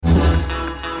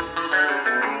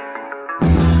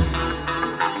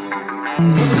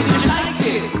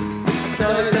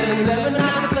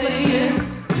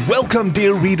Welcome,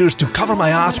 dear readers, to Cover My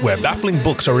Ass, where baffling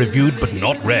books are reviewed but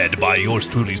not read by yours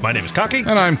truly. My name is Kaki.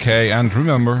 And I'm Kay, and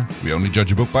remember, we only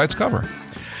judge a book by its cover.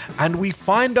 And we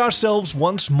find ourselves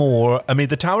once more amid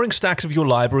the towering stacks of your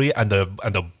library and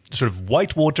the sort of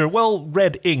white water,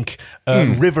 red ink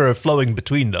river flowing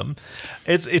between them.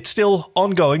 It's still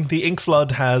ongoing. The ink flood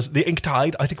the ink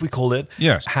tide, I think we call it,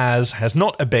 yes, has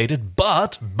not abated.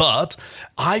 But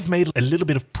I've made a little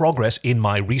bit of progress in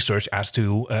my research as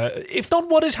to, if not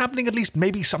what is happening, at least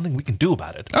maybe something we can do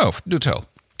about it. Oh, do tell.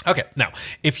 Okay, now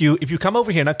if you come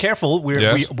over here now, careful. We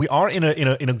are in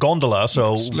a gondola,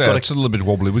 so it's a little bit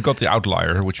wobbly. We got the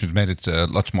outlier, which has made it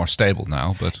much more stable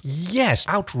now. But yes,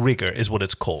 outrigger is what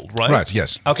it's called, right? Right.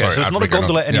 Yes. Okay, so it's not a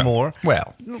gondola anymore. Yeah.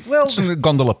 Well, it's a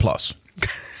gondola plus.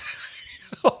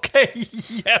 Okay,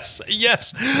 yes,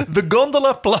 the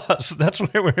gondola plus. That's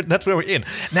where we're in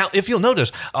now. If you'll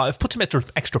notice, I've put some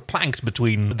extra planks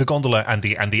between the gondola and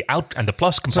the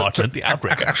plus compartment, the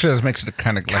outrigger. Actually, that makes it a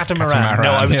kind of catamaran. Like catamaran.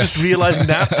 No, I was just realizing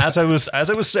that as I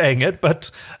was saying it,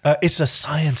 but it's a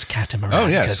science catamaran. Oh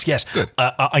yes, yes. Good.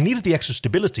 I needed the extra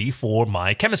stability for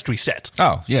my chemistry set.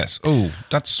 Oh yes. Oh,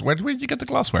 that's where did you get the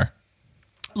glassware?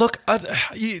 Look,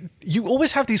 you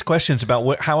always have these questions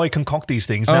about how I concoct these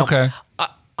things. Now, okay.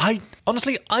 I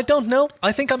honestly, I don't know.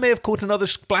 I think I may have caught another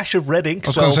splash of red ink. I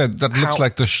was going to say, that looks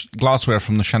like the glassware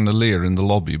from the chandelier in the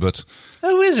lobby, but...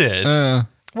 Oh, is it?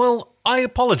 Well, I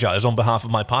apologize on behalf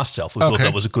of my past self who thought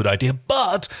that was a good idea,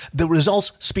 but the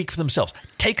results speak for themselves.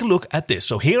 Take a look at this.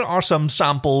 So here are some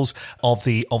samples of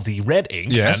the red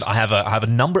ink, yes. And I have a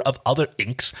number of other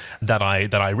inks that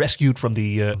I rescued from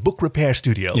the book repair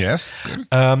studio. Yes. Good.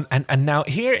 And now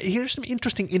here's some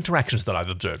interesting interactions that I've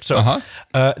observed. So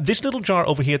this little jar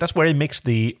over here, that's where I mix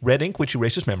the red ink, which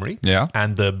erases memory,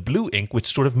 and the blue ink, which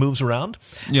sort of moves around.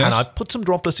 Yes. And I put some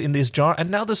droplets in this jar, and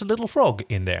now there's a little frog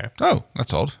in there. Oh,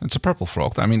 that's odd. It's a purple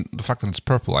frog. I mean, the fact that it's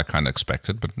purple, I kind of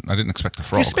expected, but I didn't expect the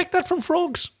frog. Do you expect that from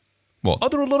frogs? What? Are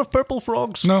there a lot of purple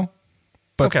frogs? No.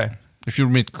 But okay. If you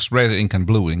mix red ink and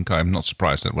blue ink, I'm not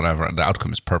surprised that whatever the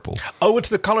outcome is purple. Oh, it's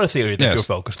the color theory that you're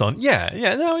focused on. Yeah.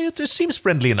 No, it seems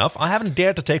friendly enough. I haven't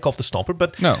dared to take off the stopper,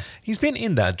 but he's been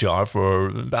in that jar for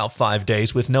about 5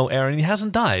 days with no air, and he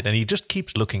hasn't died, and he just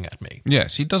keeps looking at me.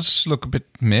 Yes, he does look a bit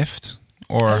miffed.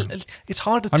 Or it's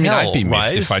hard to tell. I mean, I'd be miffed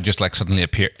right? if I just suddenly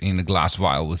appeared in a glass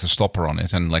vial with a stopper on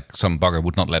it, and some bugger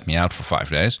would not let me out for 5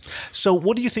 days. So,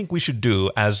 what do you think we should do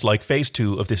as phase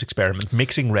 2 of this experiment,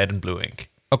 mixing red and blue ink?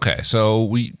 Okay, so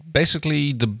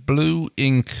the blue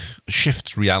ink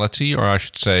shifts reality, or I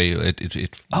should say, it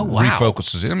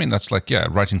refocuses it. I mean, that's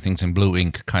writing things in blue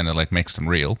ink kind of makes them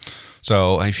real.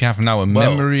 So, if you have now a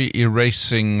memory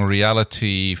erasing,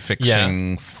 reality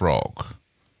fixing frog.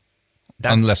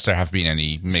 Unless there have been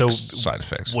any mixed side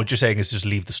effects. What you're saying is just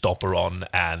leave the stopper on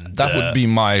and... That would be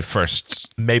my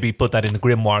first... Maybe put that in the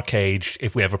Grimoire cage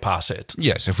if we ever pass it.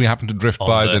 Yes, if we happen to drift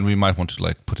by, then we might want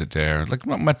to put it there.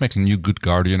 Might make a new Good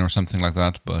Guardian or something like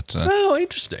that, but... oh,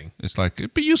 interesting. It's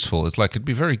it'd be useful. It'd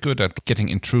be very good at getting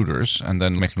intruders and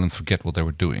then making them forget what they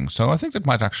were doing. So I think that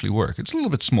might actually work. It's a little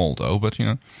bit small though, but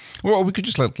Well, we could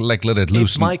just let it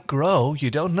loose. It might grow. You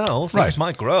don't know. Things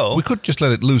might grow. We could just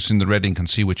let it loose in the red ink and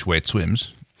see which way it swims.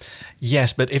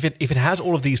 Yes, but if it has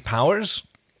all of these powers,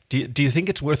 do you think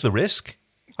it's worth the risk?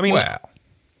 I mean,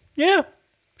 yeah.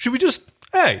 Should we just?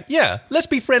 Hey, yeah. Let's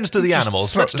be friends to the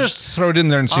animals. Let's just throw it in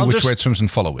there and see which way it swims and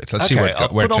follow it. Let's see where it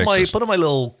takes us. Put on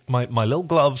my little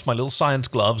gloves, my little science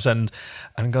gloves, and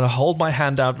I'm going to hold my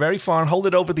hand out very far and hold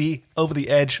it over the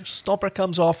edge. Stopper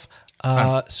comes off.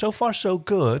 So far, so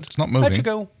good. It's not moving. How'd you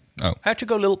go? Oh, how'd you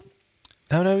go, little?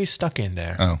 Oh no, he's stuck in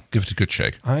there. Oh, give it a good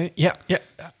shake. Yeah.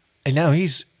 And now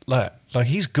he's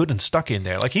he's good and stuck in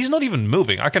there. He's not even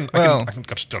moving. I can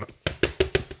just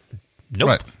nope.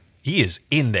 Right. He is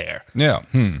in there. Yeah.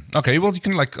 Okay. Well, you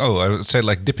can I would say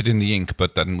dip it in the ink,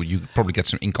 but then you probably get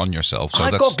some ink on yourself. So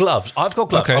I've got gloves.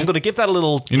 Okay. I'm going to give that a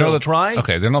little try.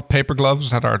 Okay. They're not paper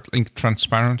gloves that are ink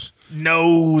transparent.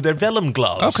 No, they're vellum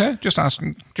gloves. Okay, just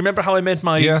asking. Do you remember how I made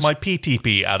my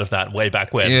PTP out of that way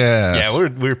back when? Yes. Yeah,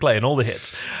 we were playing all the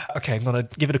hits. Okay, I'm going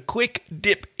to give it a quick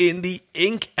dip in the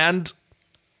ink and...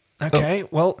 Okay,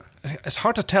 well, it's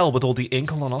hard to tell with all the ink.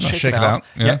 Hold on, I'll shake it out.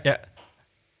 Yeah.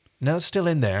 No, it's still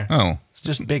in there. Oh. It's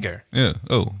just bigger. Yeah.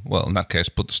 Oh, well, in that case,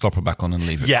 put the stopper back on and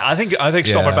leave it. Yeah, I think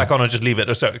stopper back on and just leave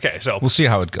it. So we'll see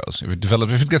how it goes.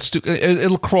 If it gets too...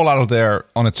 It'll crawl out of there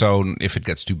on its own if it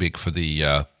gets too big for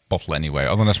the... bottle anyway,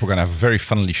 otherwise we're going to have a very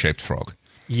funnily shaped frog.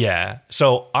 Yeah,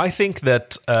 so I think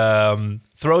that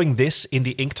throwing this in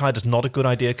the ink tide is not a good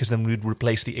idea because then we'd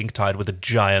replace the ink tide with a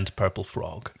giant purple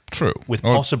frog. True. With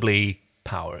possibly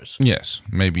powers. Yes,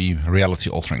 maybe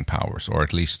reality-altering powers, or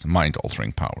at least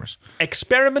mind-altering powers.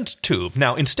 Experiment 2.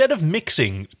 Now, instead of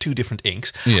mixing two different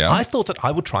inks, I thought that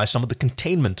I would try some of the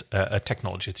containment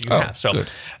technologies that you have. So, good.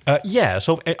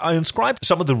 So I inscribed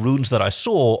some of the runes that I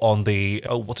saw on the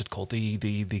what's it called, the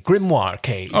grimoire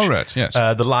cage. Oh, right, yes.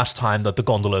 The last time that the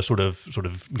gondola sort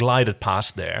of glided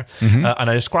past there, and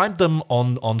I inscribed them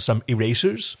on some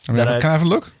erasers. Can I have a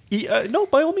look? No,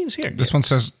 by all means, here. This one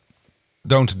says,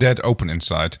 "Don't dead open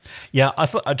inside." Yeah,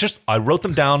 I wrote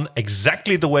them down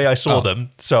exactly the way I saw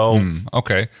them. So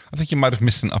okay, I think you might have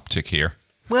missed an uptick here.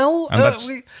 Well,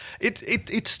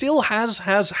 it still has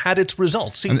had its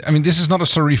results. See, I mean, this is not a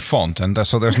serif font, and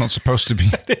so there's not supposed to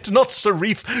be. It's not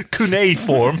serif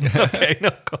cuneiform. Okay,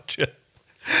 no, gotcha.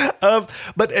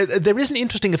 But there is an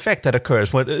interesting effect that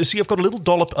occurs when see I've got a little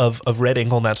dollop of red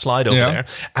ink on that slide over there,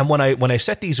 and when I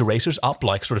set these erasers up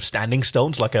like sort of standing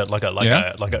stones, like a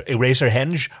eraser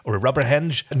henge or a rubber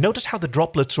henge, notice how the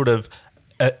droplet sort of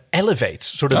elevates,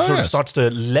 sort of starts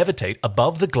to levitate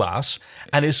above the glass,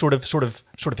 and is sort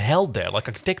of held there. Like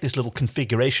I can take this little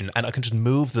configuration and I can just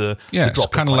move the droplet. It's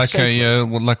kind of like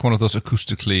like one of those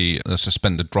acoustically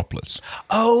suspended droplets.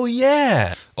 Oh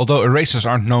yeah. Although erasers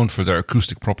aren't known for their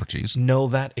acoustic properties. No,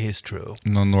 that is true.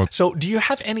 No. So, do you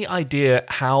have any idea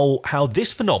how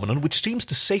this phenomenon, which seems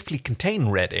to safely contain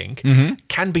red ink,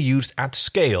 can be used at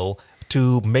scale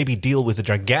to maybe deal with the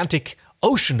gigantic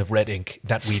ocean of red ink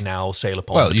that we now sail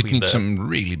upon? Well, you'd need some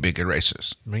really big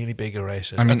erasers. Really big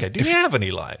erasers. I mean, okay, do you have any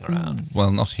lying around?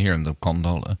 Well, not here in the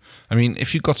gondola. I mean,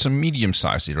 if you got some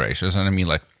medium-sized erasers, and I mean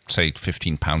like, say,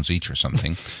 15 pounds each or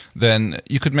something, then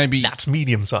you could maybe... That's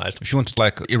medium-sized. If you wanted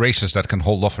like erasers that can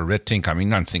hold off a red ink, I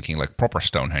mean, I'm thinking like proper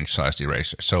Stonehenge-sized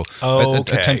erasers. So a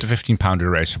 10 to 15 pound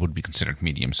eraser would be considered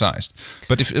medium-sized.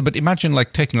 But imagine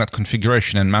like taking that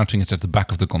configuration and mounting it at the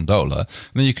back of the gondola,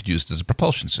 then you could use it as a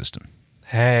propulsion system.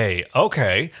 Hey,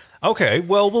 okay.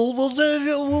 Well,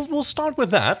 we'll start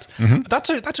with that. That's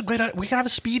a great idea. We can have a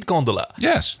speed gondola.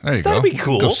 Yes, there you go. That'd be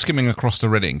cool. Go skimming across the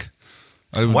red ink.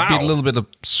 It would be a little bit of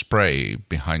spray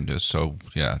behind us, so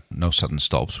no sudden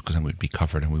stops, because then we'd be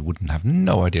covered and we wouldn't have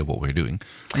no idea what we're doing.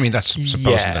 I mean, that's supposing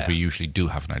that we usually do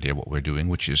have an idea what we're doing,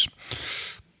 which is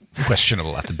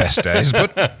questionable at the best days,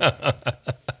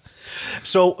 but...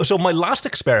 So my last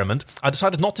experiment, I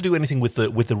decided not to do anything with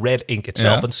the red ink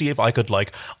itself and see if I could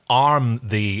like arm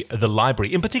the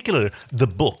library, in particular the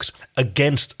books,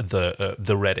 against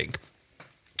the red ink.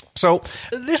 So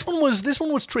this one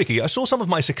was tricky. I saw some of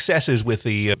my successes with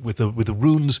the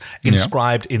runes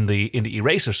inscribed in the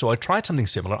eraser. So I tried something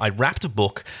similar. I wrapped a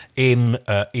book in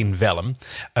vellum,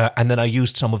 and then I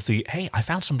used some of the I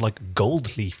found some like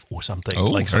gold leaf or something. Oh,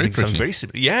 like something very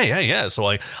similar. Yeah. So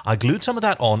I glued some of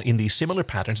that on in these similar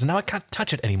patterns, and now I can't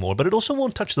touch it anymore. But it also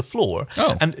won't touch the floor.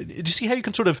 Oh. And do you see how you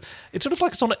can it's sort of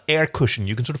like it's on an air cushion.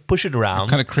 You can sort of push it around.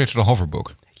 Kind of created a hover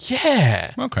book.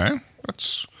 Yeah. Okay,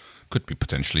 could be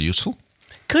potentially useful.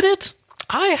 Could it?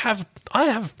 I have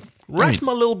racked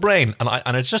my little brain, and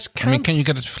I just can't. I mean, can you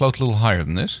get it to float a little higher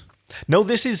than this? No,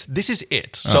 this is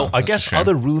it. So I guess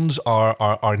other runes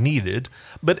are needed,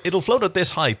 but it'll float at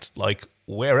this height, like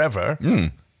wherever.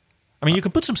 I mean, you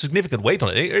can put some significant weight on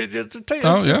it.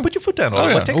 Put your foot down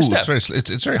on it. Take a step.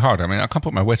 It's very hard. I mean, I can't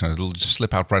put my weight on it. It'll just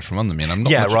slip out right from under me. And I'm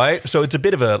not right? So it's a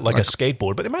bit of a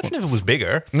skateboard. But imagine if it was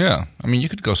bigger. Yeah. I mean, you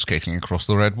could go skating across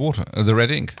the red water, the red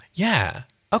ink. Yeah.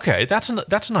 Okay, that's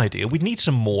an idea. We need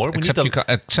some more.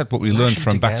 Except what we learned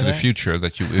from Back to the Future,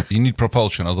 that you need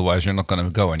propulsion, otherwise you're not going to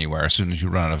go anywhere as soon as you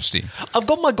run out of steam. I've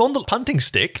got my gondola punting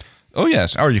stick. Oh,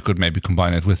 yes. Or you could maybe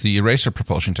combine it with the eraser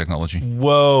propulsion technology.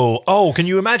 Whoa. Oh, can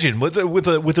you imagine? With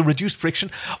a reduced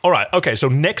friction? All right. Okay, so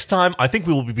next time, I think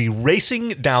we will be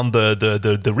racing down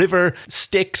the river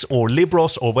Styx or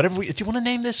Libros or whatever. Do you want to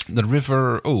name this? The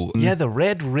river... Oh. Yeah, the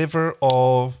Red River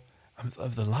of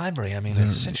the library. I mean,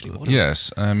 that's essentially what it is.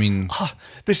 Yes, I mean...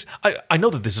 I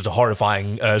know that this is a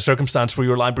horrifying circumstance for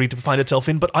your library to find itself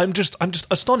in, but I'm just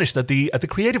astonished at the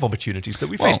creative opportunities that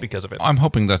we face because of it. I'm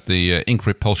hoping that the ink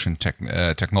repulsion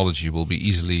technology will be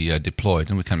easily deployed,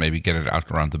 and we can maybe get it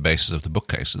out around the bases of the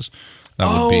bookcases.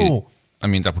 That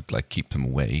would like keep them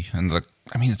away, and like...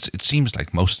 I mean, it seems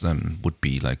like most of them would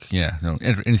be like,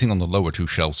 anything on the lower two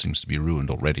shelves seems to be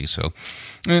ruined already, so...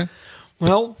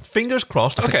 Well, fingers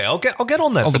crossed. Okay, I'll get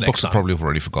on that. All for the next books time. have probably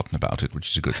already forgotten about it, which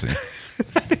is a good thing.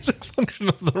 That is a function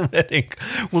of the red ink.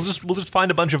 We'll just find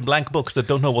a bunch of blank books that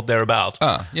don't know what they're about.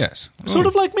 Ah, yes. Sort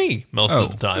of like me most of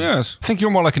the time. Yes. I think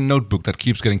you're more like a notebook that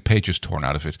keeps getting pages torn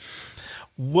out of it.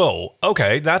 Whoa.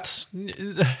 Okay, that's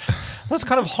That's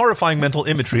kind of horrifying mental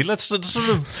imagery. Let's sort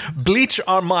of bleach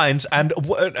our minds and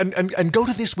go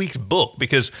to this week's book,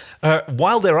 because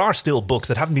while there are still books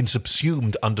that haven't been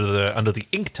subsumed under the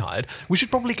ink tide, we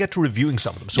should probably get to reviewing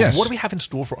some of them. So what do we have in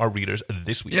store for our readers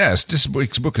this week? Yes, this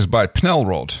week's book is by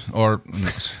Penelrod, or...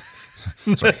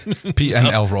 Sorry,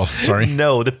 P-N-L-Rod, sorry.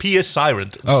 No, the P is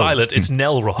silent. It's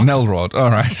Nelrod. Nelrod,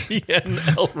 all right.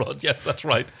 P-N-L-Rod, yes, that's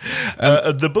right.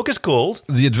 The book is called...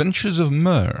 The Adventures of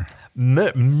Myr.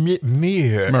 Myr.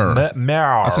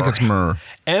 I think it's Myr.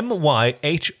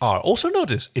 M-Y-H-R. Also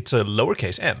notice, it's a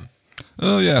lowercase m.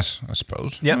 Oh, yes, I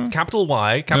suppose. Yeah, capital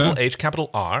Y, capital H, capital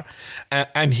R.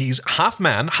 And he's half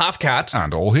man, half cat.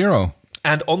 And all hero.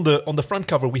 And on the front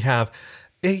cover, we have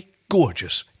a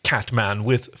gorgeous cat man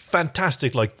with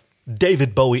fantastic, like,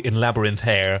 David Bowie in Labyrinth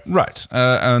hair. Right,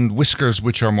 and whiskers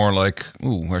which are more like,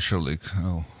 who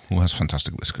has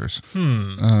fantastic whiskers?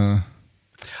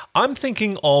 I'm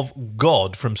thinking of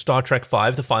God from Star Trek V,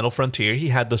 The Final Frontier. He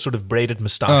had the sort of braided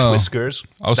moustache whiskers.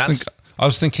 I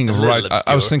was thinking of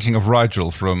Rigel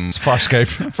from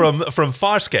Farscape. from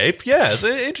Farscape, yeah, it's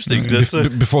interesting.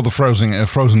 Before the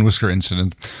frozen whisker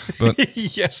incident, but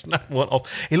yes, that one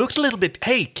off. He looks a little bit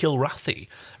Kilrathi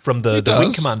from the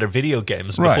Wing Commander video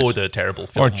games before the terrible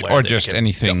film, or just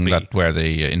anything where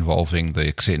they involving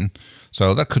the Xin.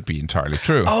 So that could be entirely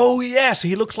true. Oh yes,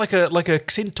 he looks like a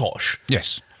Xintosh.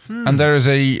 Yes. And there is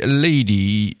a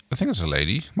lady, I think it's a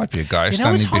lady, might be a guy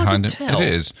standing behind him. Tell. It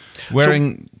is.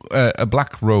 Wearing a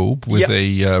black robe with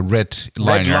a red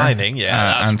liner. Red lining,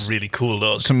 that's and really cool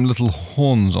look. Some little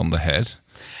horns on the head.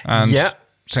 And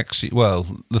sexy,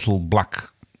 little black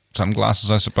sunglasses,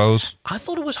 I suppose. I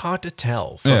thought it was hard to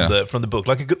tell from the book.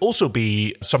 Like, it could also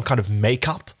be some kind of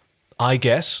makeup, I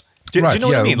guess. Do you know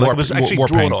what I mean? Like, it was actually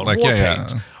drawn on. War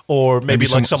paint. Or maybe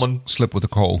like someone... Slip with a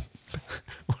coal.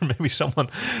 Or maybe someone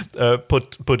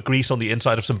put grease on the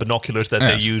inside of some binoculars that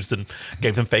they used and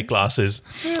gave them fake glasses.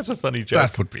 That's a funny joke.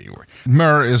 That would be weird.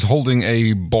 Myr is holding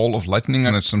a ball of lightning,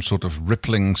 and it's some sort of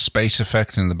rippling space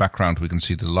effect. In the background, we can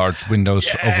see the large windows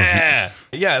overview.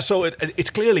 Yeah, so it's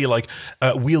clearly like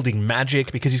wielding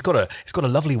magic, because he's got a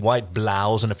lovely white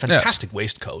blouse and a fantastic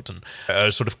waistcoat and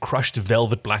sort of crushed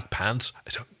velvet black pants.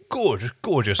 It's a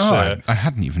gorgeous. I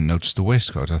hadn't even noticed the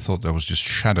waistcoat. I thought there was just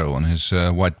shadow on his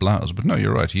white blouse. But no,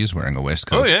 you're right. He is wearing a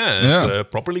waistcoat. Oh yeah, it's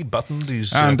properly buttoned.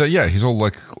 He's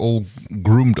all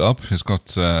groomed up. He's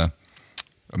got a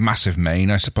massive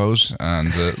mane, I suppose,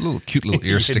 and cute little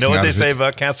ears sticking out. You know what they say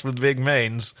about cats with big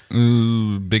manes?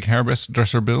 Big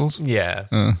hairdresser bills. Yeah,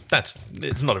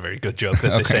 it's not a very good joke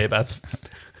that they say about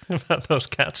those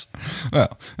cats.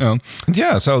 Well,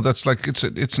 so that's like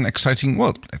it's an exciting.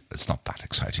 Well, it's not that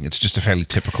exciting. It's just a fairly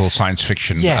typical science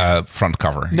fiction front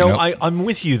cover. No, I'm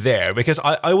with you there, because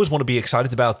I always want to be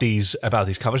excited about these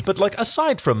covers. But like,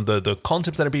 aside from the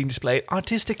concepts that are being displayed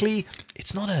artistically,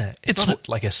 it's not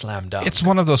like a slam dunk. It's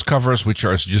one of those covers which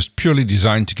are just purely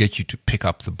designed to get you to pick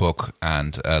up the book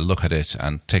and look at it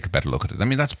and take a better look at it. I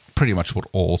mean, that's pretty much what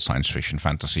all science fiction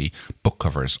fantasy book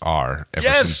covers are.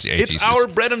 Since the 80s. It's our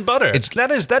bread and butter.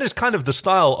 That is kind of the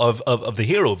style of the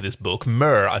hero of this book,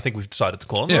 Myr. I think we've decided to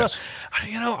call him. Yes.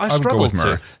 I struggled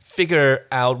to figure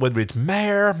out whether it's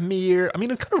Myr. I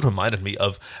mean, it kind of reminded me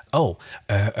of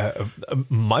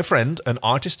my friend, an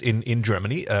artist in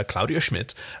Germany, Claudia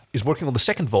Schmidt, is working on the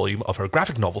second volume of her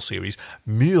graphic novel series,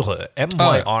 Myre,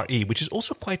 M-Y-R-E, which is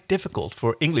also quite difficult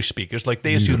for English speakers. Like,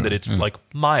 they assume that it's like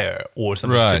Meyer or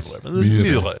something similar.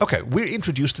 Myre. Okay, we're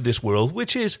introduced to this world,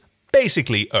 which is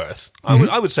basically Earth.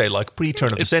 I would say like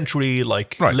pre-turn of the century,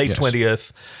 like late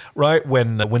 20th, right?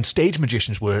 When stage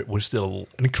magicians were still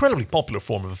an incredibly popular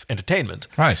form of entertainment.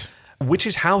 Right. Which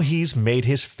is how he's made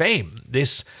his fame.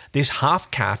 This half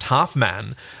cat, half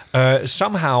man.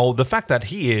 Somehow the fact that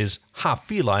he is half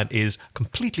feline is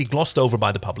completely glossed over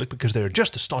by the public, because they're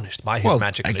just astonished by his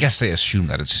magic. I guess they assume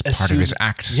that it's part of his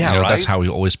act. Yeah, right? That's how he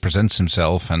always presents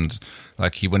himself, and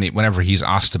like whenever he's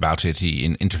asked about it,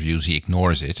 in interviews he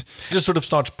ignores it. He just sort of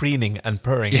starts preening and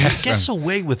purring. Yes, he gets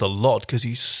away with a lot because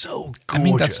he's so gorgeous. I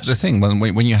mean, that's the thing.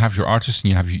 When you have your artist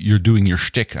and you're doing your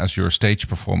shtick as your stage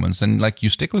performance, then like you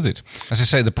stick with it. As I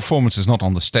say, the performance is not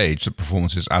on the stage. The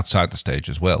performance is outside the stage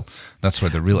as well. That's where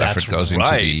the real effort goes into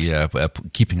the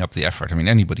keeping up the effort. I mean,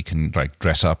 anybody can like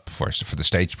dress up for the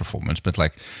stage performance, but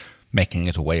like making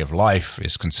it a way of life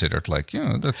is considered like,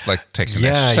 that's like taking the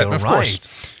next step. Of course,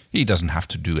 he doesn't have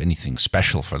to do anything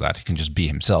special for that. He can just be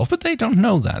himself, but they don't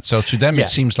know that. So to them, it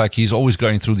seems like he's always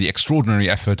going through the extraordinary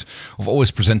effort of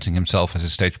always presenting himself as a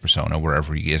stage persona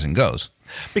wherever he is and goes.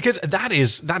 Because that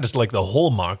is like the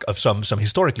hallmark of some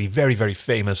historically very, very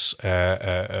famous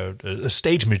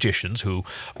stage magicians who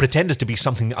pretended to be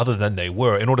something other than they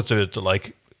were in order to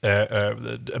like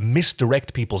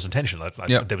misdirect people's attention.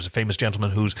 There was a famous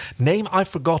gentleman whose name I've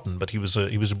forgotten, but he was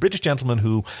a British gentleman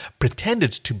who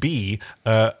pretended to be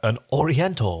an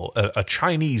Oriental, a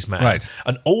Chinese man, right.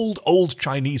 An old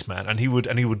Chinese man, and he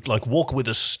would like walk with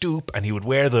a stoop, and he would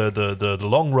wear the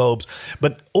long robes.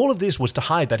 But all of this was to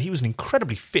hide that he was an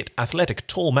incredibly fit, athletic,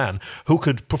 tall man who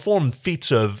could perform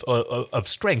feats of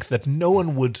strength that no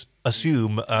one would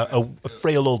assume a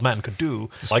frail old man could do,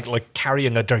 like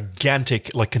carrying a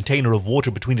gigantic like container of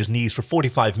water between his knees for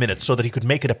 45 minutes so that he could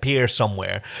make it appear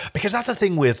somewhere. Because that's the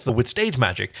thing with stage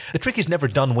magic. The trick is never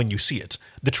done when you see it.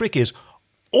 The trick is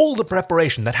all the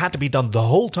preparation that had to be done the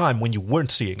whole time when you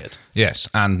weren't seeing it. Yes,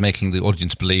 and making the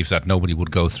audience believe that nobody would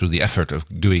go through the effort of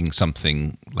doing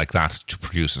something like that to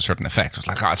produce a certain effect. It's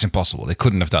like, it's impossible. They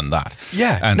couldn't have done that.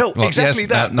 Yeah, and, exactly yes,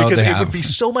 that. No, because it have. would be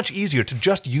so much easier to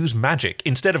just use magic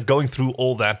instead of going through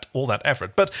all that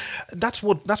effort. But that's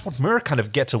what Mur kind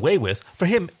of gets away with. For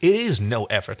him, it is no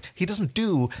effort. He doesn't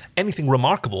do anything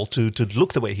remarkable to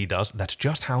look the way he does. That's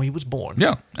just how he was born.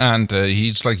 Yeah, and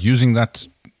he's like using that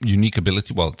unique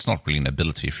ability. Well, it's not really an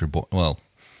ability if you're born. Well,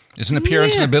 is an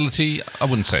appearance an ability? I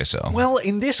wouldn't say so. Well,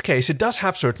 in this case, it does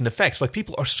have certain effects. Like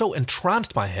people are so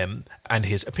entranced by him and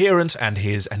his appearance and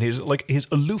his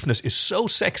aloofness is so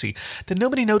sexy that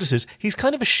nobody notices he's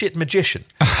kind of a shit magician.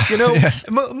 You know, yes.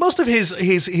 Most of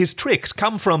his tricks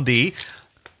come from the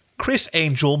Criss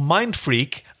Angel Mind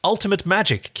Freak Ultimate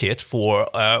Magic Kit for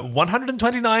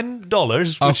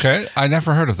 $129. Okay, I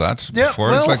never heard of that before.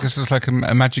 Well, This is like a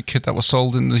magic kit that was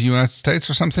sold in the United States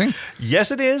or something? Yes,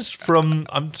 it is.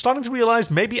 I'm starting to realize,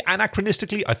 maybe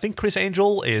anachronistically, I think Criss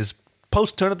Angel is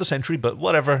post-turn of the century, but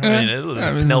whatever.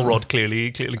 Penelrod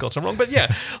clearly got some wrong. But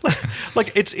yeah,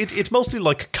 like it's mostly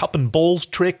like cup and balls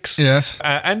tricks. Yes.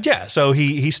 So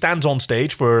he stands on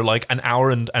stage for like an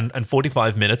hour and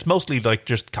 45 minutes, mostly like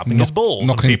just cupping his balls.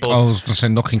 I was going to say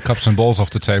knocking cups and balls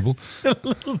off the table. A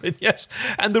little bit, yes.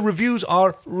 And the reviews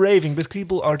are raving because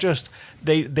people are just,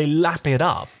 they lap it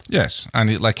up. Yes,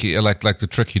 and like the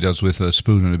trick he does with a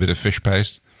spoon and a bit of fish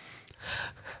paste.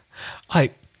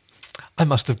 I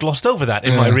must have glossed over that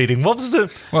in my reading. What was the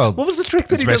trick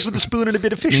that he does with the spoon and a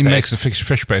bit of fish paste? He makes the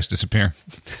fish paste disappear.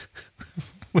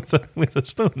 with a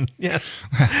spoon, yes.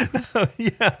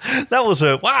 Yeah, that was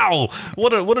wow!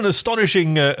 What an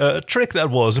astonishing trick that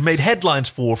was. It made headlines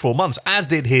for months, as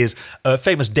did his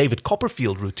famous David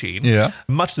Copperfield routine. Yeah,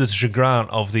 much to the chagrin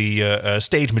of the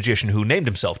stage magician who named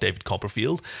himself David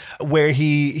Copperfield, where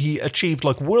he achieved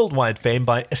like worldwide fame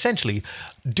by essentially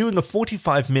doing a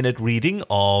 45-minute reading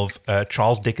of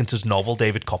Charles Dickens's novel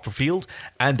David Copperfield,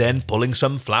 and then pulling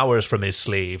some flowers from his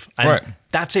sleeve. And right.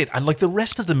 That's it. And like the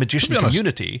rest of the magician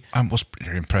community, I was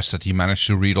very impressed that he managed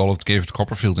to read all of David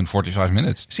Copperfield in 45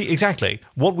 minutes. See, exactly.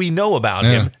 What we know about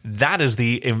him, that is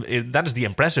the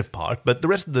impressive part. But the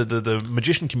rest of the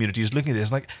magician community is looking at this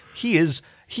like, he is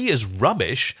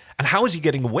rubbish. And how is he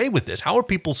getting away with this? How are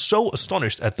people so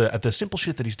astonished at the simple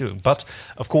shit that he's doing? But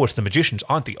of course, the magicians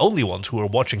aren't the only ones who are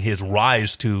watching his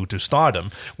rise to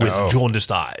stardom with jaundiced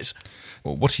eyes.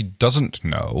 Well, what he doesn't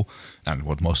know, and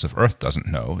what most of Earth doesn't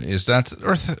know, is that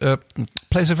Earth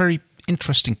plays a very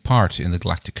interesting part in the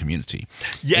galactic community.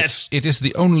 Yes. It is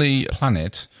the only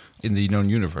planet in the known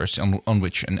universe on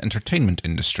which an entertainment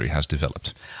industry has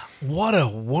developed. What a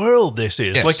world this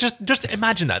is. Yes. Like, just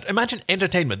imagine that. Imagine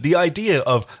entertainment. The idea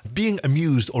of being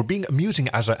amused or being amusing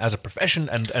as a profession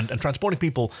and transporting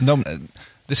people. No,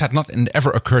 this had not ever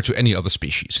occurred to any other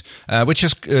species, which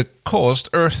has caused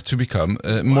Earth to become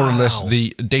more or less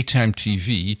the daytime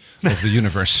TV of the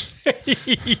universe.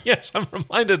 Yes, I'm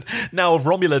reminded now of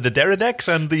Romula the Deredex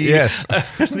and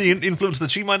the influence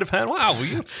that she might have had. Wow,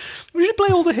 we should play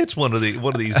all the hits one of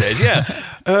these days.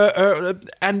 Yeah,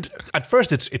 and at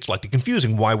first it's slightly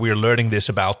confusing why we're learning this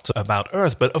about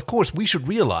Earth, but of course we should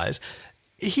realize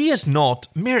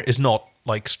Mir is not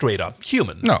like straight up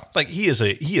human. No, like he is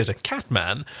a cat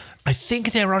man. I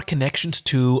think there are connections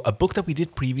to a book that we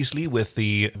did previously with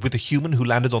the human who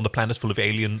landed on the planet full of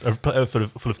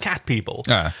full of cat people.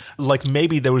 Like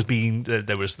maybe there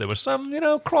was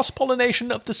some cross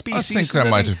pollination of the species. I think there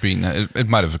might have been. It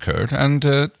might have occurred, and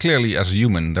clearly, as a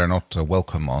human, they're not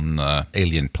welcome on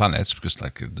alien planets because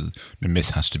like the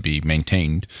myth has to be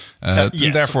maintained.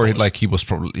 Yes, therefore, he was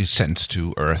probably sent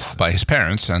to Earth by his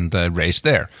parents and raised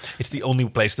there. It's the only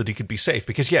place that he could be safe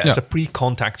because it's a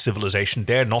pre-contact civilization.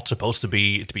 They're not supposed to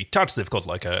be touched. They've got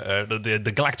like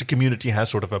the galactic community has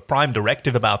sort of a prime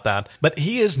directive about that. But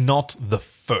he is not the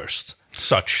first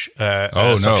such no.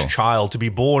 a child to be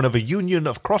born of a union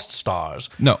of crossed stars.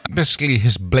 No, basically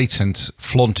his blatant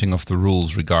flaunting of the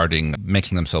rules regarding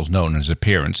making themselves known and his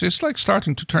appearance is like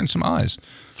starting to turn some eyes.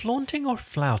 Flaunting or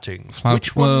flouting?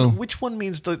 Well, which one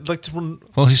means like one?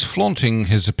 Well, he's flaunting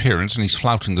his appearance and he's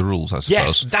flouting the rules, I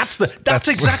suppose. Yes, that's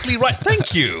exactly right.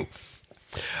 Thank you.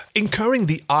 Incurring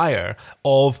the ire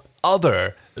of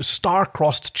other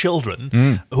star-crossed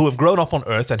children who have grown up on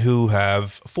Earth and who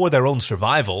have, for their own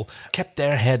survival, kept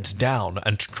their heads down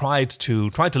and tried to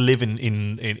live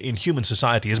in human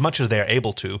society as much as they're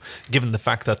able to, given the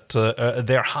fact that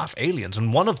they're half aliens.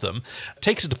 And one of them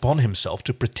takes it upon himself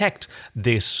to protect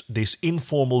this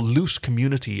informal, loose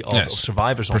community of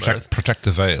survivors on Earth. Protect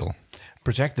the veil.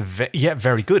 Protect the veil. Yeah,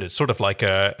 very good. It's sort of like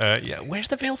where's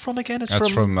the veil from again? That's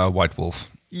from White Wolf.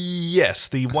 Yes,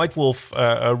 the White Wolf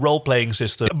role-playing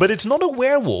system, but it's not a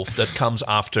werewolf that comes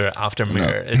after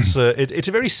Mir. No. It's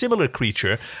a very similar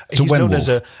creature. He's known as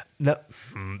a. No,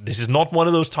 this is not one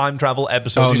of those time travel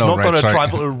episodes. He's not going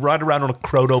to ride around on a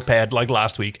chronoped like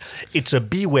last week. It's a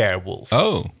beware-wolf.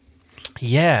 Oh,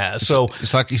 yeah. Is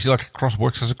he like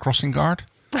works as a crossing guard?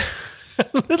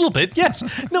 A little bit, yes.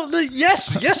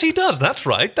 Yes, he does. That's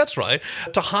right.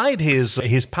 To hide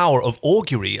his power of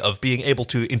augury, of being able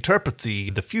to interpret the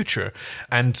future,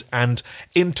 and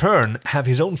in turn have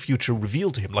his own future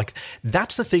revealed to him. Like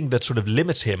that's the thing that sort of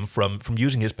limits him from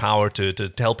using his power to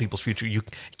tell people's future.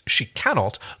 She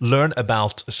cannot learn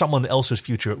about someone else's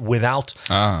future without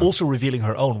also revealing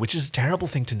her own, which is a terrible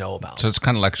thing to know about. So it's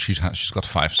kind of like she's got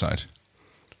five-sight.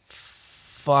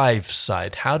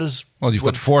 Five-sight. How does... Well, you've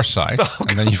got foresight,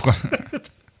 and then you've got...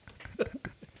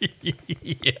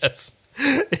 Yes.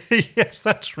 Yes,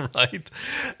 that's right.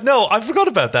 No, I forgot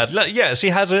about that. Yeah, she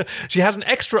has an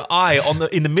extra eye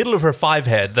in the middle of her five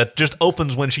head that just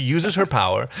opens when she uses her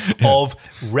power of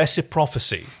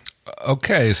reciprocity.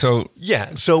 Okay, so...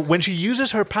 Yeah, so when she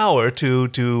uses her power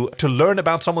to learn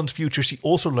about someone's future, she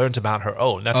also learns about her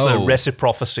own. That's the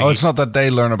reciprocity. Oh, it's not that they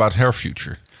learn about her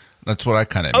future. That's what I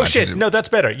kind of imagined. Oh shit! No, that's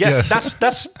better. Yes.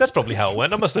 That's probably how it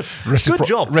went. I must have. Good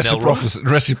job,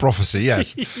 reciprocity.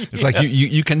 Yes, it's like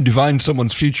you can divine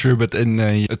someone's future, but in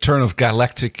a turn of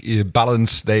galactic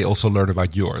balance, they also learn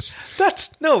about yours. That's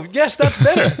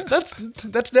better.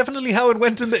 That's definitely how it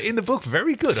went in the book.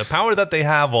 Very good. A power that they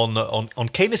have on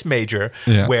Canis Major,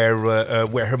 where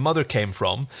her mother came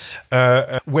from,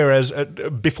 whereas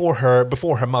before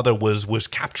her mother was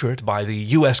captured by the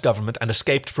U.S. government and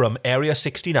escaped from Area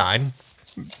 69.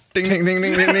 Ding ding ding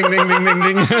ding ding ding ding ding ding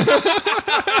ding.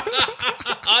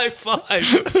 High five.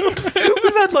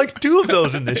 We've had like two of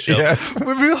those in this show. Yes.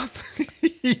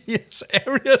 Yes,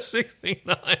 Area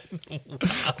 69.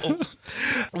 Wow.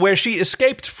 Where she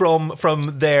escaped from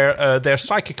their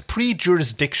psychic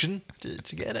pre-jurisdiction. Did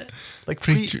you get it? Like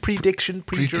prediction,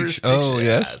 pre-jurisdiction. Oh,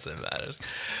 yes.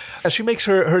 She makes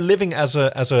her living as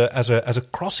a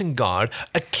crossing guard,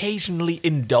 occasionally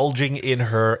indulging in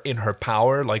her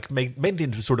power, like made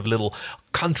into sort of a little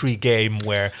country game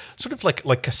where sort of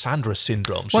like Cassandra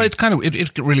syndrome. Well,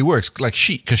 it really works. Like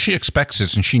because she expects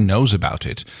this and she knows about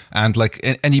it, and like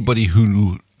anybody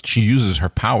who she uses her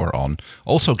power on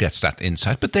also gets that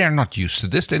insight, but they're not used to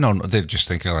this. They're just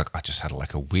thinking like, I just had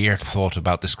like a weird thought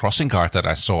about this crossing guard that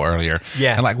I saw earlier.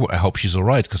 Yeah. And like, I hope she's all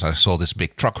right because I saw this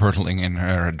big truck hurtling in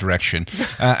her direction.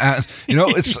 And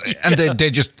it's, and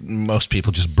they just, most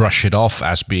people just brush it off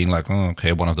as being like, oh,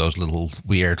 okay, one of those little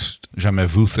weird jamais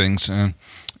vu things.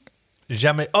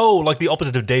 Jamais, like the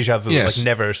opposite of déjà vu, yes. Like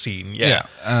never seen. Yeah.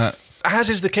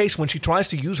 As is the case when she tries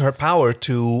to use her power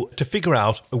to figure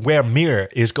out where Mir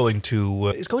is going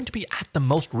to be at the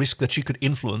most risk that she could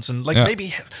influence, and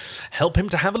maybe help him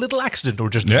to have a little accident or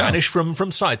just vanish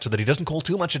from sight so that he doesn't call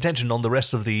too much attention on the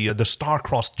rest of the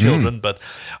star-crossed children. But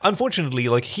unfortunately,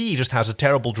 like he just has a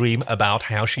terrible dream about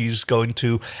how she's going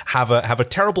to have a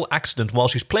terrible accident while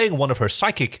she's playing one of her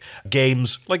psychic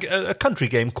games, like a country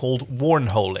game called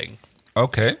Warnholing.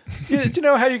 Okay. Yeah, do you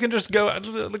know how you can just go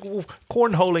like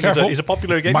cornholing is a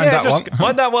popular game? Mind that one.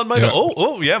 Mind that one.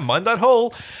 Mind mind that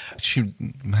hole. She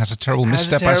has a terrible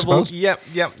misstep, I suppose. Yeah.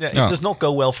 It does not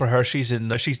go well for her. She's in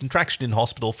traction in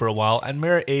hospital for a while, and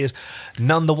Mir is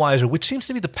none the wiser, which seems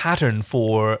to be the pattern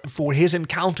for his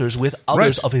encounters with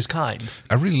others of his kind.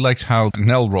 I really liked how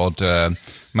Nelrod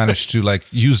managed to like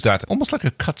use that almost like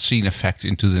a cutscene effect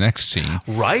into the next scene.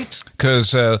 Right.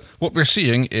 Because what we're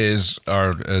seeing is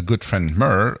our good friend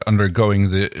Mir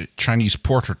undergoing the Chinese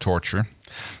porter torture.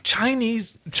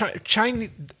 Chinese.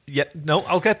 Yeah, no,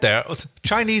 I'll get there.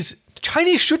 Chinese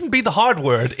Chinese shouldn't be the hard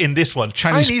word in this one.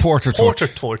 Chinese porter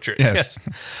torture. Yes.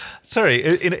 Sorry,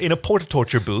 in a porter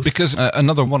torture booth. Because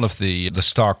another one of the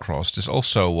star-crossed is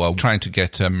also trying to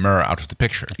get Murr out of the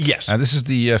picture. Yes. This is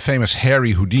the famous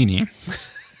Harry Houdini.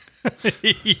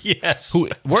 Yes. Who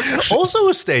also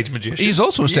a stage magician. He's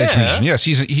also a stage magician. Yes,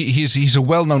 he's a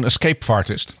well-known escape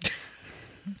artist.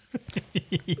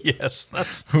 Yes,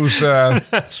 that's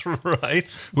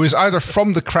right. Who is either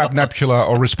from the Crab Nebula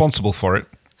or responsible for it.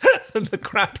 The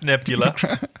Crab Nebula.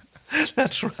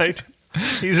 That's right.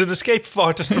 He's an escape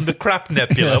artist from the Crab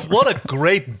Nebula. Yes. What a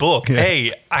great book. Yeah.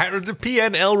 Hey,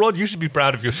 PN Elrod, you should be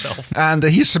proud of yourself. And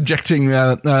he's subjecting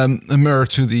Murr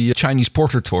to the Chinese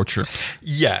porter torture.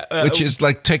 Yeah. Which is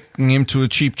like taking him to a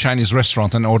cheap Chinese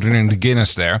restaurant and ordering the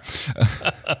Guinness there.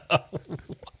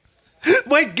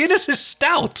 Wait, Guinness is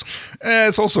stout.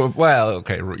 It's also, well,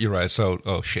 okay, you're right.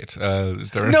 So, shit. Is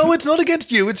there no, it's not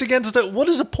against you. It's against what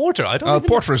is a porter? I don't know.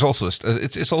 Porter is also,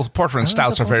 it's also, porter and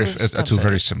stouts are two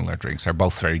very similar drinks. They're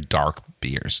both very dark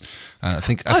beers. I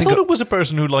thought it was a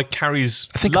person who carries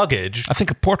luggage. I think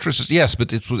a porter is, yes,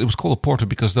 but it was called a porter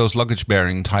because those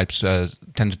luggage-bearing types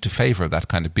tended to favor that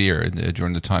kind of beer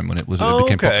during the time when it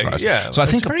became popularized. Yeah, so I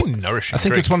think it's very nourishing. I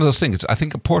think it's one of those things. I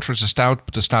think a porter is a stout,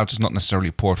 but a stout is not necessarily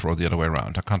a porter, or the other way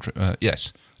around. I can't.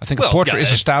 Yes. I think a porter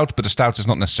is a stout, but a stout is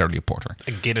not necessarily a porter.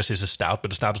 A Guinness is a stout,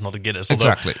 but a stout is not a Guinness.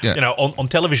 Exactly. Yeah. On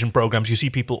television programs, you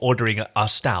see people ordering a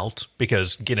stout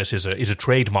because Guinness is a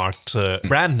trademarked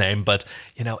brand name. But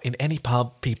in any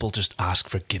pub, people just ask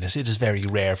for Guinness. It is very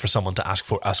rare for someone to ask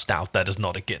for a stout that is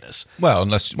not a Guinness. Well,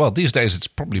 these days it's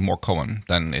probably more common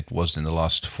than it was in the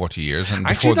last 40 years. And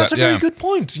actually, that's a very good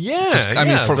point. Yeah, I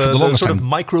mean, for the longest sort time, of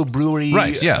microbrewery,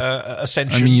 right? Yeah,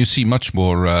 ascension. I mean, you see much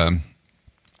more.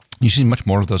 You see much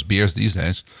more of those beers these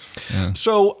days. Yeah.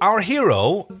 So our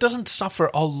hero doesn't suffer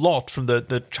a lot from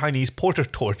the Chinese porter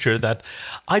torture. That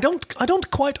I don't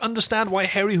quite understand why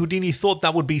Harry Houdini thought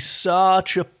that would be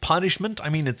such a punishment. I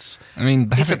mean,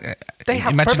 they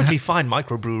have perfectly fine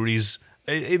microbreweries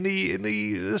in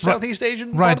the Southeast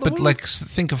Asian part of the world. But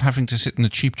think of having to sit in a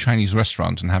cheap Chinese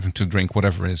restaurant and having to drink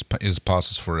whatever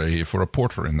passes for a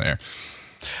porter in there.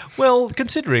 Well,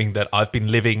 considering that I've been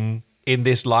living in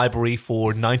this library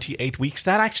for 98 weeks,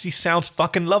 that actually sounds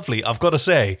fucking lovely, I've got to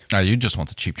say. You just want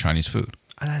the cheap Chinese food.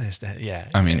 That is that, yeah.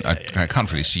 I mean, I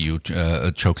can't really see you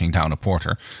choking down a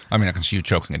porter. I mean, I can see you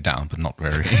choking it down, but not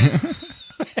very.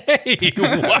 Hey,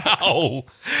 wow.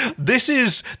 This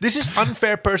is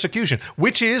unfair persecution,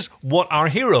 which is what our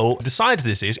hero decides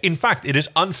this is. In fact, it is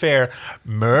unfair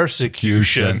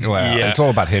mersecution. Well, it's all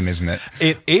about him, isn't it?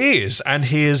 It is. And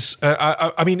his,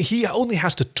 he only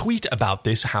has to tweet about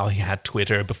this, how he had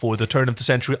Twitter before the turn of the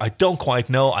century. I don't quite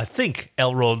know. I think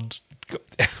Penelrond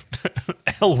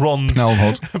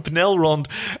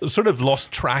sort of lost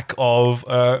track of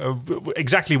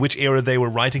exactly which era they were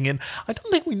writing in. I don't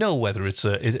think we know whether it's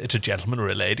a gentleman or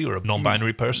a lady or a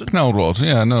non-binary person. Penelrond,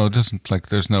 it doesn't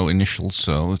there's no initials,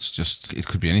 so it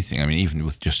could be anything. I mean, even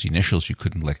with just the initials, you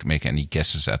couldn't make any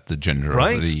guesses at the gender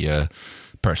of the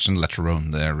person, let alone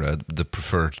the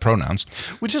preferred pronouns,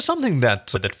 which is something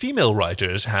that female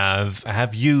writers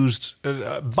have used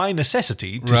by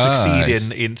necessity to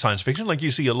succeed in science fiction. Like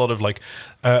you see a lot of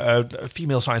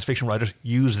female science fiction writers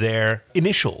use their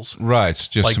initials, right?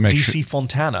 Just to make DC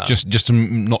Fontana, just to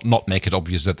not make it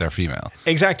obvious that they're female,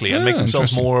 exactly, and make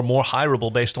themselves more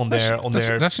hireable based on their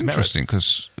That's interesting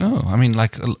because a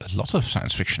lot of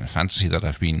science fiction and fantasy that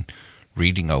I've been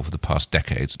reading over the past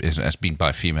decades has been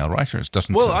by female writers,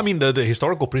 doesn't it? Well, I mean, the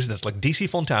historical precedents, like DC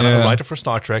Fontana, a writer for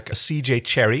Star Trek, CJ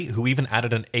Cherry, who even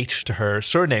added an H to her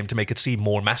surname to make it seem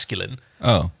more masculine.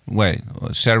 Oh, wait.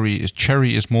 Cherry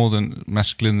is more than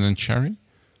masculine than Cherry?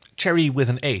 Cherry with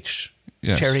an H.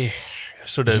 Yes. Cherry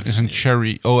sort of... Isn't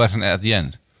Cherry... Oh, at the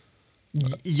end.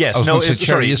 Yes,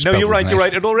 sorry. No, you're right. You're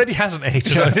right. It already has an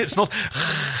H. Yeah. It's not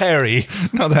Harry.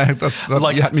 No, that's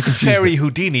like you had me confused. Harry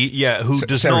Houdini. Yeah, who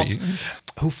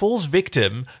falls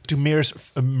victim to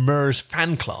Murr's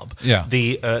fan club. Yeah,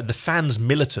 the fans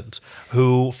militant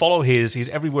who follow his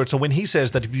every word. So when he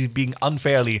says that he's being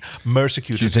unfairly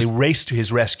persecuted, they race to his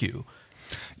rescue.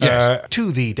 Yes.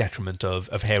 To the detriment of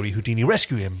Harry Houdini,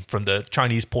 rescue him from the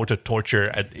Chinese porter torture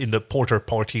in the porter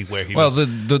party where he was. Well,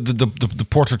 the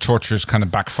porter tortures kind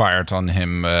of backfired on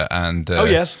him, and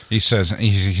yes, he says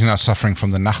he's now suffering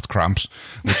from the Nachtcramps,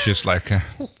 which is like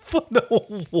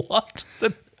what?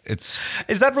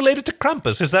 Is that related to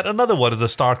Krampus? Is that another one of the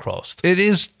star-crossed? It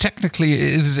is technically.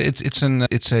 It's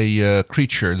a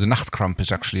creature. The Nachtkramp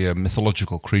is actually a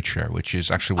mythological creature, which is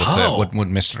actually what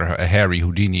Mr. Harry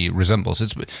Houdini resembles.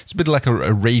 It's a bit like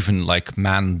a raven-like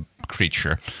man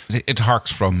creature. It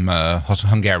harks from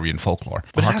Hungarian folklore.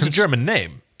 But it has a German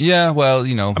name. Yeah, well, I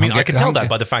mean, I can tell that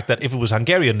by the fact that if it was a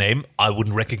Hungarian name, I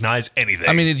wouldn't recognize anything.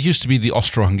 I mean, it used to be the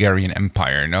Austro-Hungarian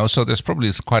Empire, so there's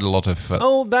probably quite a lot of...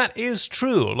 that is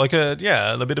true. Like a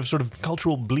bit of sort of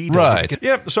cultural bleed. Right.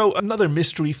 Yeah, so another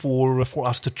mystery for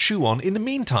us to chew on. In the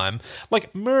meantime,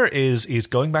 like, Mur is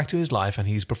going back to his life, and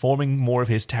he's performing more of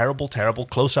his terrible, terrible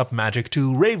close-up magic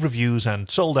to rave reviews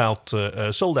and sold-out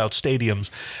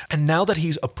stadiums. And now that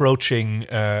he's approaching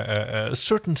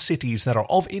certain cities that are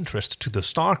of interest to the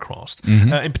Star-Crossed,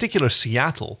 in particular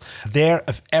Seattle, their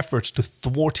efforts to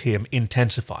thwart him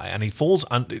intensify, and he falls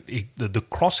under the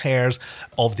crosshairs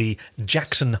of the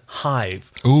Jackson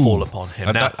Hive fall upon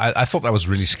him. Now, I thought that was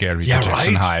really scary. Yeah, the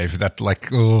Jackson right? Hive. That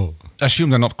I assume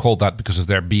they're not called that because of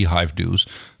their beehive dues.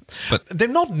 But they're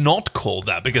not called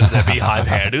that because of their beehive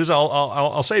hairdos.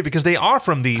 I'll say, because they are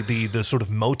from the sort of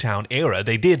Motown era.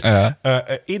 They did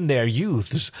in their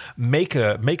youths make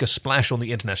a splash on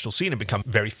the international scene and become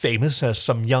very famous as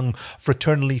some young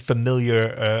fraternally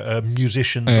familiar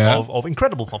musicians of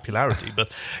incredible popularity.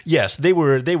 But yes, they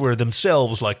were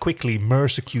themselves like quickly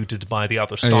persecuted by the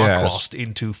other star-crossed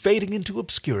into fading into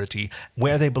obscurity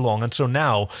where they belong. And so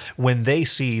now, when they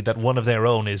see that one of their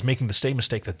own is making the same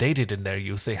mistake that they did in their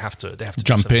youth, they have to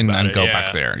jump in and go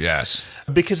back there. Yes,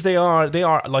 because they are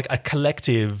like a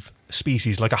collective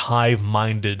species, like a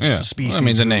hive-minded species. I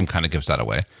mean, the name kind of gives that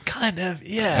away. Kind of,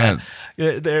 yeah.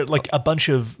 They're like a bunch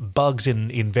of bugs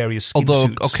in various skin suits.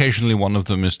 Although occasionally one of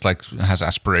them has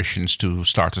aspirations to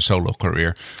start a solo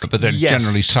career, but they're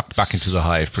generally sucked back into the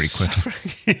hive pretty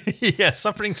quickly.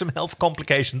 Suffering some health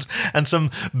complications and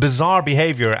some bizarre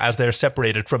behavior as they're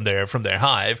separated from their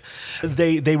hive.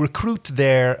 They recruit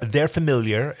their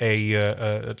familiar,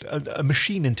 a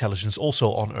machine intelligence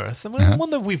also on Earth, and one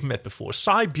that we've met before,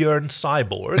 Cybjörn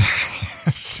Cyborg.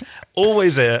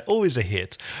 Always a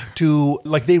hit.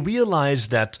 They realize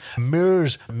that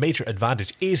Mur's major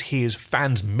advantage is his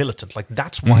fans militant. Like,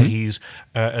 that's why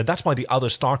that's why the other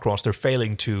star-crossed are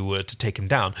failing to take him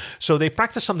down. So they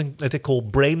practice something that they call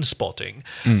brain spotting,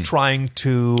 trying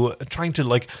to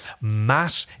like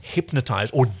mass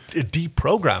hypnotize or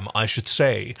deprogram, I should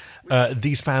say,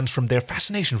 these fans from their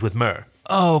fascinations with Mur.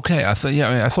 Oh, okay. I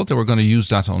thought they were going to use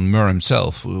that on Mur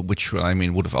himself, which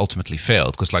would have ultimately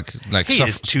failed because, he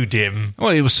is too dim.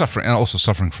 Well, he was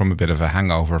suffering from a bit of a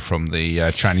hangover from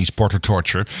the Chinese porter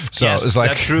torture. So yes, it's like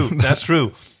that's true. That's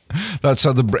true.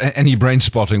 Any brain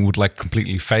spotting would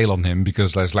completely fail on him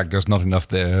because there's not enough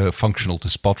there functional to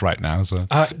spot right now. So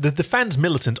the fans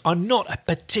militant are not a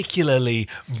particularly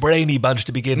brainy bunch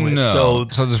to begin with. No.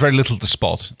 So there's very little to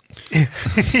spot.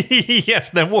 Yes,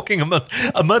 they're walking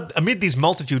amid these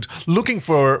multitudes, looking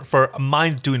for a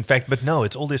mind to infect. But no,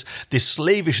 it's all this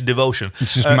slavish devotion.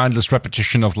 It's just mindless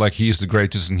repetition of he is the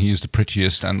greatest and he is the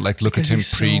prettiest, and look at him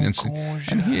preen,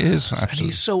 and he is absolutely. And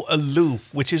he's so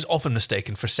aloof, which is often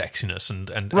mistaken for sexiness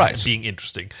and being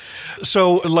interesting.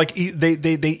 So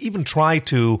they even try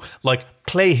to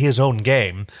play his own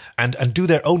game and do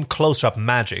their own close-up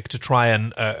magic to try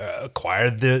and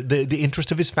acquire the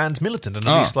interest of his fans militant, and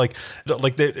at least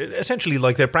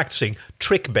they're practicing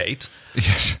trick bait.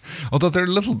 Yes, although they're a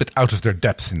little bit out of their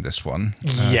depth in this one.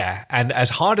 And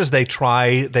as hard as they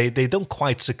try, they don't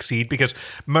quite succeed because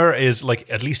Mur is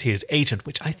at least his agent,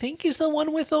 which I think is the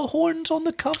one with the horns on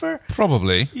the cover.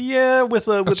 Probably. Yeah, with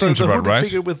the hooded right.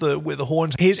 figure with the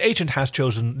horns. His agent has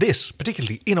chosen this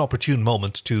particularly inopportune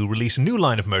moment to release a new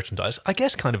line of merchandise, I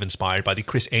guess kind of inspired by the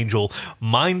Chris Angel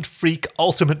Mind Freak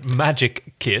Ultimate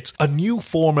Magic Kit, a new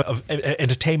form of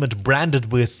entertainment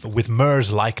branded with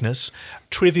Mur's likeness,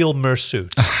 Trivial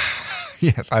Mursuit.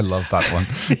 Yes, I love that one.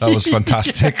 That was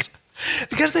fantastic. Yes.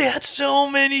 Because they had so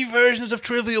many versions of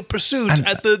Trivial Pursuit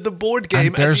at the board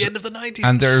game at the end of the 90s.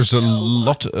 And there's a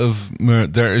lot of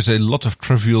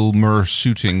Trivial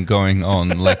Mursuiting going on,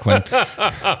 when.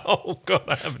 Oh God,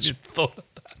 I haven't even thought of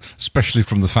that. Especially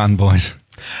from the fanboys.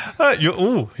 They're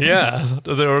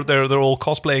all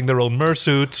cosplaying their own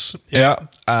Mursuits. Yeah.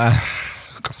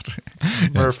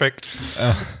 Perfect.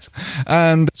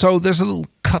 And so there's a little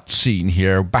cutscene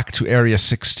here back to Area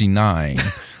 69.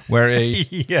 where a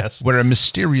Yes. where a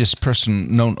mysterious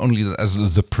person known only as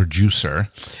the producer,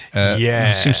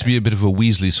 who seems to be a bit of a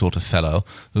Weasley sort of fellow,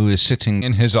 who is sitting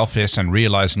in his office and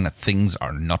realizing that things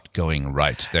are not going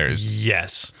right.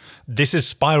 Yes. This is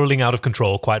spiraling out of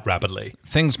control quite rapidly.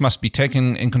 Things must be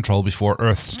taken in control before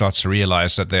Earth starts to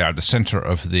realize that they are the center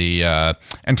of the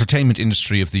entertainment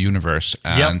industry of the universe,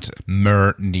 and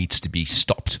Murr needs to be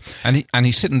stopped. And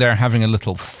he's sitting there having a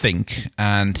little think,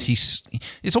 and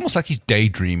it's almost like he's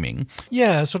daydreaming.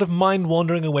 Yeah, sort of mind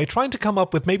wandering away, trying to come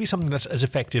up with maybe something that's as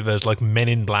effective as like Men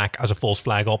in Black as a false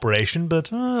flag operation. But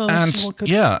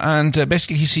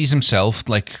basically he sees himself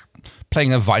like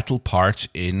playing a vital part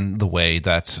in the way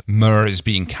that Murr is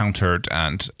being countered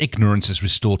and ignorance is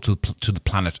restored to the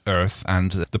planet Earth,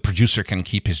 and the producer can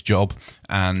keep his job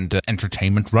and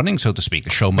entertainment running, so to speak. The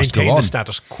show must go on. Maintain the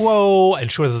status quo,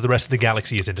 ensure that the rest of the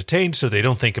galaxy is entertained, so they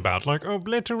don't think about like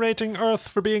obliterating Earth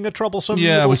for being a troublesome we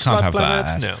can't have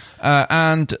planet. that. No.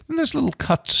 And there's a little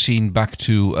cut scene back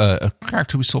to a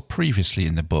character we saw previously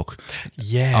in the book.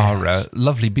 Yes. Our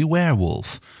lovely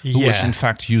Bewerewolf, who was in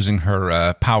fact using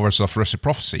her powers of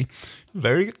reciprocity.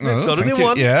 Very good. Got a new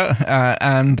one. Yeah,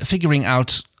 and figuring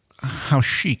out how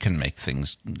she can make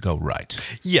things go right.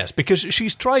 Yes, because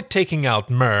she's tried taking out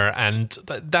Murr, and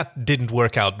that didn't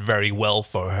work out very well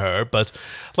for her. But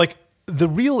like the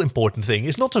real important thing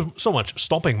is not so much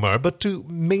stopping Murr, but to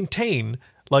maintain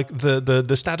like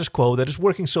the status quo that is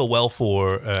working so well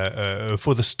for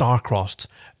the star-crossed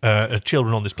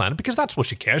children on this planet, because that's what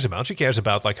she cares about. She cares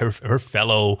about like her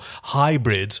fellow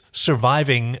hybrids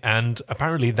surviving, and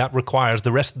apparently that requires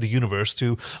the rest of the universe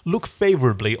to look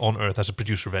favorably on Earth as a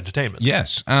producer of entertainment.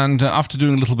 Yes, and after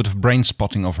doing a little bit of brain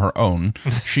spotting of her own,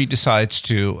 she decides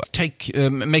to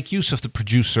make use of the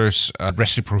producer's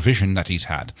reciprovision that he's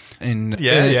had.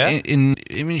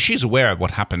 I mean, she's aware of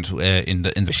what happened in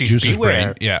the producer's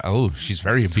brain. Yeah. Oh, she's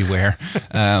very beware.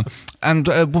 And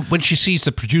when she sees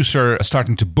the producer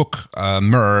starting to book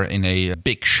Murr in a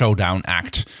big showdown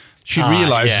act, she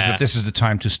realizes that this is the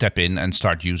time to step in and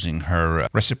start using her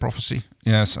reciprocity.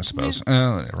 Yes, I suppose.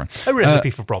 Whatever. A recipe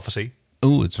for prophecy.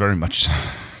 Oh, it's very much so.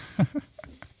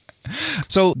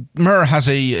 So Murr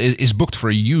is booked for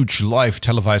a huge live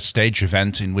televised stage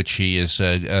event in which he is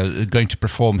going to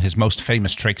perform his most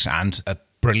famous tricks and a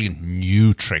brilliant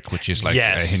new trick, which is like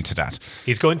hinted at.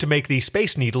 He's going to make the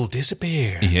Space Needle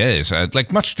disappear. He is,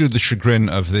 like much to the chagrin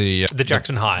of the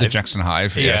Jackson Hive. The Jackson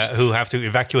Hive, yes. Who have to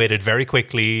evacuate it very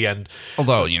quickly. And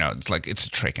although, it's a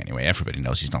trick anyway. Everybody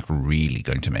knows he's not really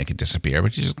going to make it disappear,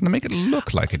 but he's just going to make it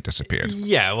look like it disappeared.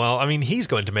 Yeah, well, I mean, he's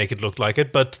going to make it look like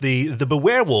it, but the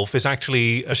Bewerewolf is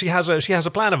actually, she has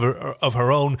a plan of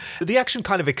her own. The action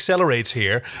kind of accelerates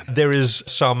here. There's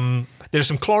some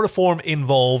chloroform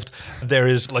involved.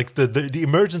 There is like the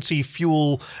emergency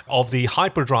fuel of the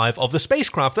hyperdrive of the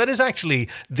spacecraft. That is actually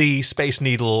the Space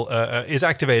Needle is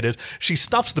activated. She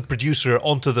stuffs the producer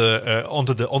onto the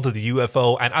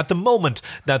UFO, and at the moment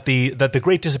that the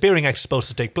Great Disappearing Act is supposed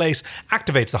to take place,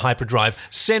 activates the hyperdrive,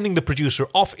 sending the producer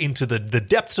off into the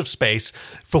depths of space,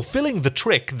 fulfilling the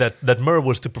trick that Murr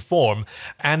was to perform.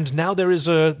 And now there is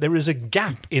a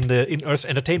gap in Earth's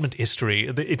entertainment history.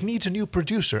 It needs a new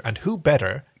producer, and who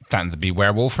better than the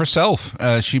Bewerewolf herself.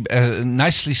 She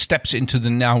nicely steps into the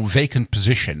now vacant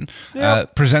position,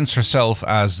 presents herself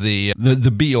as the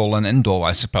be-all and end-all,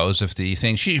 I suppose, of the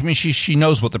thing. She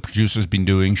knows what the producer's been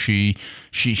doing. She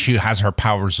has her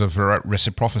powers of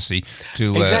reciprocity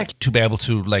to be able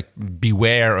to like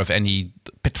beware of any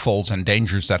pitfalls and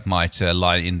dangers that might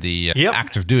lie in the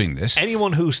act of doing this.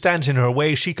 Anyone who stands in her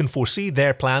way, she can foresee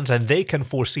their plans, and they can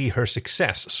foresee her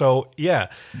success. So,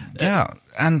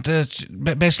 and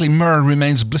basically Murr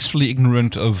remains blissfully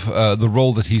ignorant of the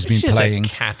role that he's been playing.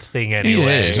 It's a cat thing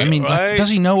anyway. He is. I mean, right? Does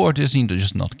he know or does he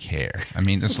just not care? I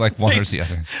mean, it's like one or the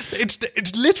other.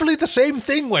 It's literally the same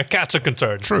thing where cats are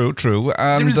concerned. True.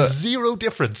 There is zero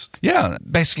difference. Yeah,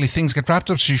 basically things get wrapped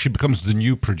up, so she becomes the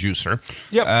new producer.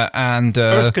 Yep. And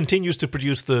Earth continues to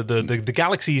produce the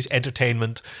galaxy's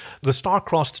entertainment. The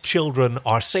star-crossed children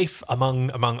are safe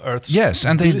among Earth's. Yes,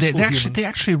 and they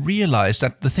actually realize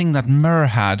that the thing that Murr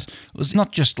had was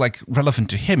not just like relevant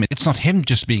to him. It's not him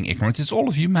just being ignorant. It's all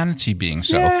of humanity being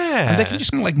so. Yeah. And they can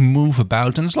just kind of like move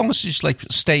about, and as long as you just like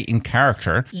stay in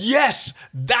character. Yes,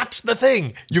 that's the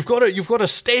thing. You've got to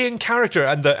stay in character,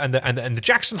 and and the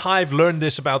Jackson Hive learned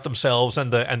this about themselves,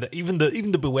 and even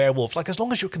the Werewolf. Like, as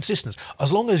long as you're consistent,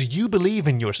 as long as you believe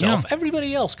in yourself,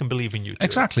 everybody else can believe in you too.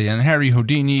 Exactly, and Harry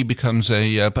Houdini becomes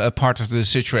a part of the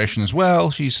situation as well.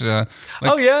 She's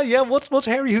What's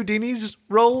Harry Houdini's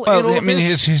role? Well, in all I mean,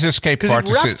 this? his escape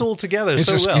farticism. Because it wrapped all together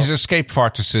so well. His escape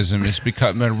farticism has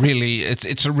become a really.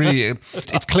 It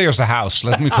clears the house.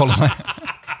 Let me call it.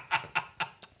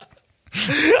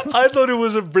 I thought it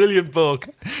was a brilliant book.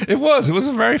 It was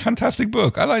a very fantastic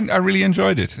book. I really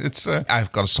enjoyed it. It's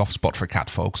I've got a soft spot for cat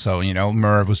folk, so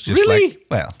Mur was just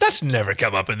that's never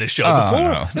come up in this show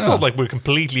before. It's not like we're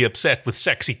completely upset with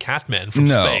sexy cat men from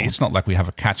space. It's not like we have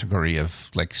a category of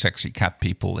like sexy cat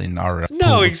people in our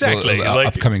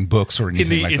upcoming books or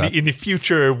anything like that. In the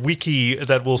future wiki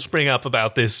that will spring up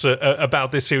about this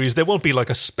series, there won't be like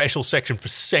a special section for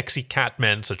sexy cat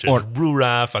men such as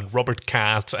Ruraf and Robert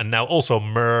Cat, and now also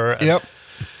Mur. Yep.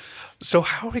 So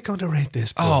how are we going to rate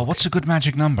this book? Oh, what's a good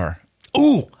magic number?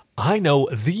 Ooh, I know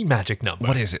the magic number.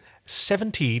 What is it?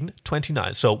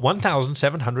 1729. So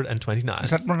 1729. Is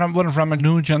that one of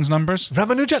Ramanujan's numbers?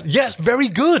 Ramanujan, yes, very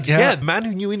good. Yeah, man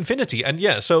who knew infinity.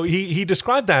 And so he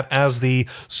described that as the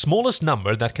smallest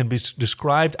number that can be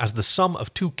described as the sum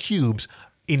of two cubes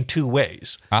in two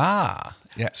ways. Ah.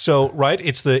 Yeah. So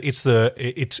it's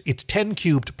 10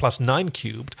 cubed plus 9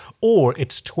 cubed, or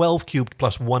it's 12 cubed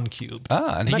plus 1 cubed.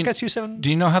 And that gets you 7. Do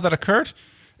you know how that occurred?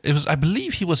 It was, I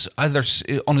believe, he was either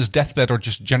on his deathbed or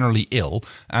just generally ill,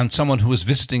 and someone who was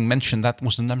visiting mentioned that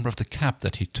was the number of the cab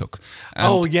that he took.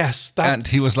 And, and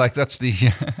he was like, "That's the."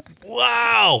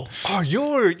 Wow! Oh,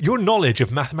 your knowledge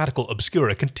of mathematical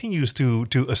obscura continues to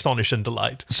astonish and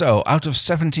delight. So, out of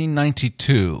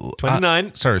 1792,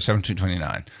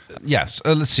 1729. Yes,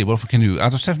 let's see what we can do.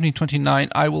 Out of 1729,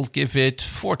 I will give it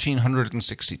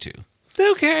 1462.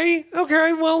 Okay.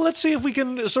 Well, let's see if we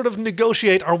can sort of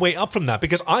negotiate our way up from that,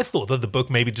 because I thought that the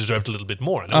book maybe deserved a little bit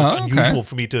more. I know it's unusual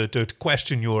for me to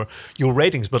question your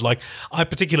ratings, but like I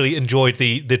particularly enjoyed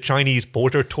the Chinese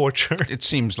porter torture. It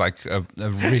seems like a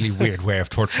really weird way of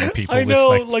torturing people. I know,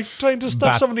 with like trying to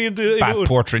stuff somebody into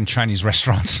porter in Chinese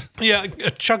restaurants. Yeah,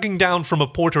 chugging down from a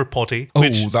porter potty. I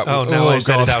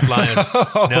said it out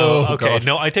loud. No, okay,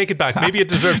 no, I take it back. Maybe it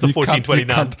deserves the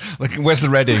 1429. Like, where's the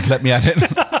red ink? Let me at it.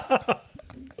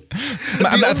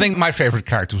 I think my favorite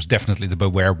character was definitely the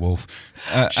werewolf.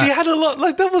 She had a lot,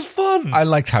 like, that was fun. I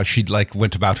liked how she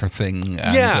went about her thing.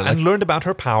 And learned about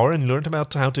her power and learned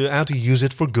about how to use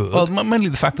it for good. Well, mainly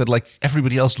the fact that like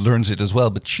everybody else learns it as well,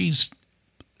 but she's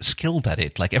skilled at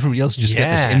it. Like everybody else just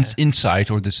get this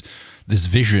insight or this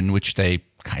vision, which they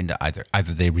kind of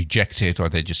either they reject it or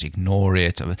they just ignore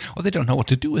it or they don't know what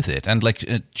to do with it. And like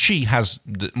she has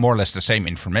more or less the same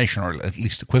information, or at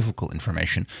least equivocal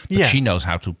information, but she knows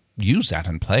how to use that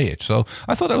and play it. So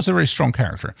I thought that was a very strong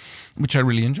character, which I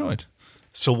really enjoyed.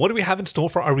 So what do we have in store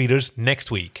for our readers next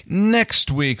week?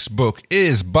 Next week's book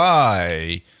is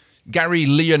by Gary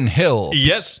Leon Hill.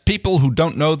 Yes. People Who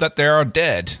Don't Know That They Are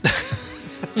Dead.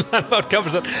 That about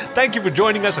covers it. Thank you for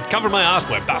joining us at Cover My Ass,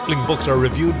 where baffling books are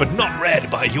reviewed but not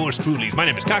read by yours truly. My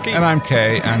name is Kaki. And I'm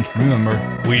Kay, and remember,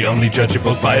 we only judge a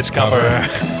book by its cover.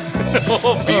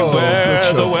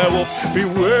 Beware the werewolf.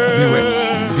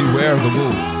 Beware the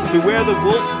wolf. Beware the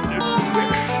wolf.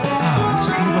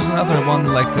 There was another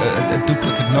one, like a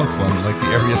duplicate note one, like the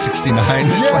Area 69.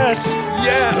 Yes,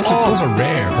 Those are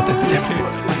rare, but they're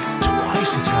like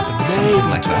twice it's happened. Something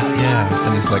like that. Yeah,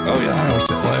 and it's like, I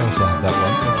also have that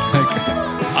one. It's like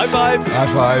high five.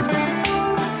 High five.